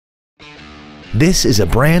This is a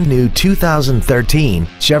brand new 2013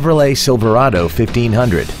 Chevrolet Silverado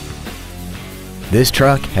 1500. This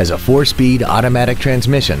truck has a 4-speed automatic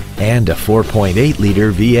transmission and a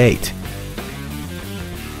 4.8-liter V8.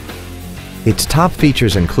 Its top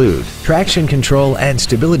features include traction control and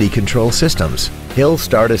stability control systems, hill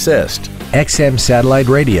start assist, XM satellite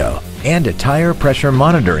radio, and a tire pressure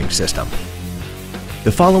monitoring system.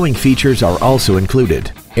 The following features are also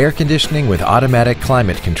included: air conditioning with automatic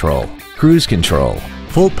climate control, cruise control,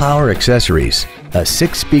 full power accessories, a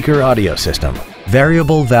 6-speaker audio system,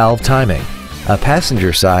 variable valve timing, a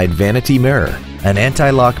passenger side vanity mirror, an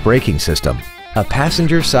anti-lock braking system, a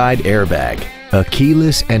passenger side airbag, a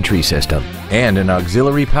keyless entry system, and an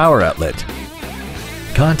auxiliary power outlet.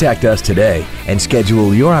 Contact us today and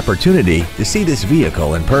schedule your opportunity to see this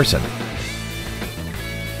vehicle in person.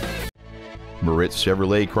 Moritz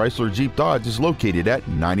Chevrolet Chrysler Jeep Dodge is located at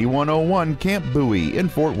 9101 Camp Bowie in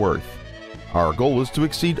Fort Worth. Our goal is to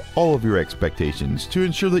exceed all of your expectations to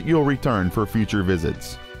ensure that you'll return for future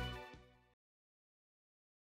visits.